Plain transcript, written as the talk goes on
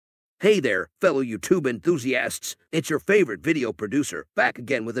Hey there, fellow YouTube enthusiasts. It's your favorite video producer, back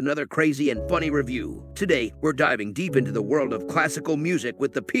again with another crazy and funny review. Today, we're diving deep into the world of classical music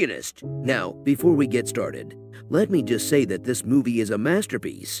with The Pianist. Now, before we get started, let me just say that this movie is a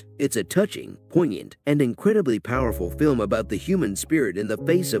masterpiece. It's a touching, poignant, and incredibly powerful film about the human spirit in the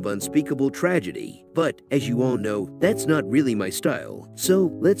face of unspeakable tragedy. But, as you all know, that's not really my style.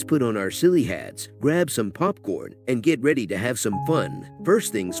 So, let's put on our silly hats, grab some popcorn, and get ready to have some fun.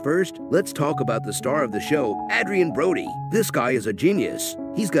 First things first, let's talk about the star of the show, Adrien Brody. This guy is a genius.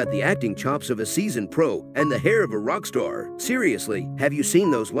 He's got the acting chops of a seasoned pro and the hair of a rock star. Seriously, have you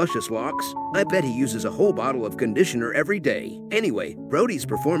seen those luscious locks? I bet he uses a whole bottle of conditioner every day. Anyway, Brody's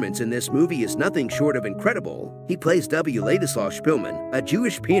performance in this movie is nothing short of incredible. He plays Władysław Szpilman, a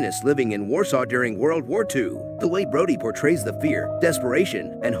Jewish pianist living in Warsaw during World War II. The way Brody portrays the fear,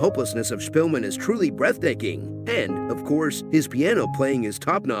 desperation, and hopelessness of Szpilman is truly breathtaking. And, of course, his piano playing is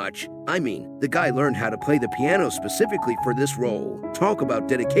top-notch. I mean, the guy learned how to play the piano specifically for this role. Talk about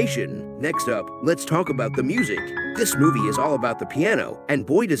dedication. Next up, let's talk about the music. This movie is all about the piano, and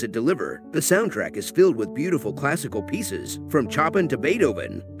boy does it deliver. The soundtrack is filled with beautiful classical pieces, from Chopin to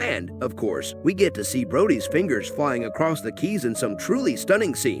Beethoven. And, of course, we get to see Brody's fingers flying across the keys in some truly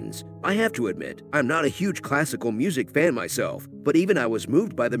stunning scenes. I have to admit, I'm not a huge classical music fan myself, but even I was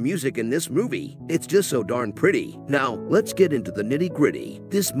moved by the music in this movie. It's just so darn pretty. Now, let's get into the nitty-gritty.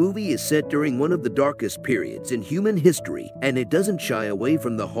 This movie is set during one of the darkest periods in human history, and it doesn't shy away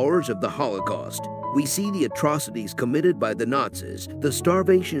from the horrors of the Holocaust. We see the atrocities committed by the Nazis, the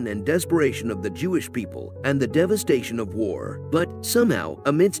starvation and desperation of the Jewish people, and the devastation of war. But somehow,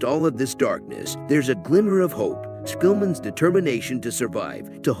 amidst all of this darkness, there's a glimmer of hope. Szpilman's determination to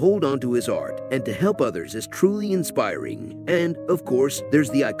survive, to hold on to his art, and to help others is truly inspiring. And, of course,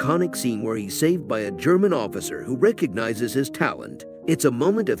 there's the iconic scene where he's saved by a German officer who recognizes his talent. It's a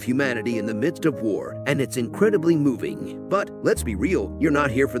moment of humanity in the midst of war, and it's incredibly moving. But let's be real, you're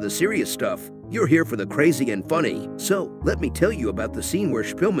not here for the serious stuff. You're here for the crazy and funny. So, let me tell you about the scene where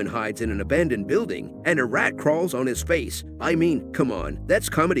Szpilman hides in an abandoned building and a rat crawls on his face. I mean, come on, that's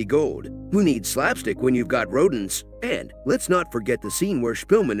comedy gold. Who needs slapstick when you've got rodents? And let's not forget the scene where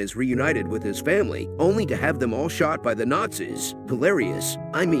Szpilman is reunited with his family, only to have them all shot by the Nazis. Hilarious.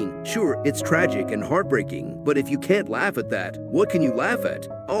 I mean, sure, it's tragic and heartbreaking, but if you can't laugh at that, what can you laugh at?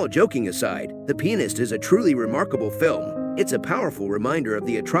 All joking aside, The Pianist is a truly remarkable film. It's a powerful reminder of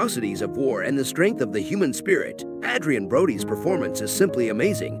the atrocities of war and the strength of the human spirit. Adrien Brody's performance is simply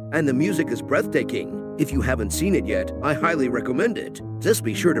amazing, and the music is breathtaking. If you haven't seen it yet, I highly recommend it. Just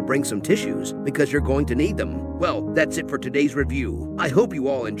be sure to bring some tissues, because you're going to need them. Well, that's it for today's review. I hope you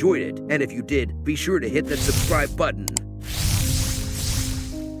all enjoyed it, and if you did, be sure to hit that subscribe button.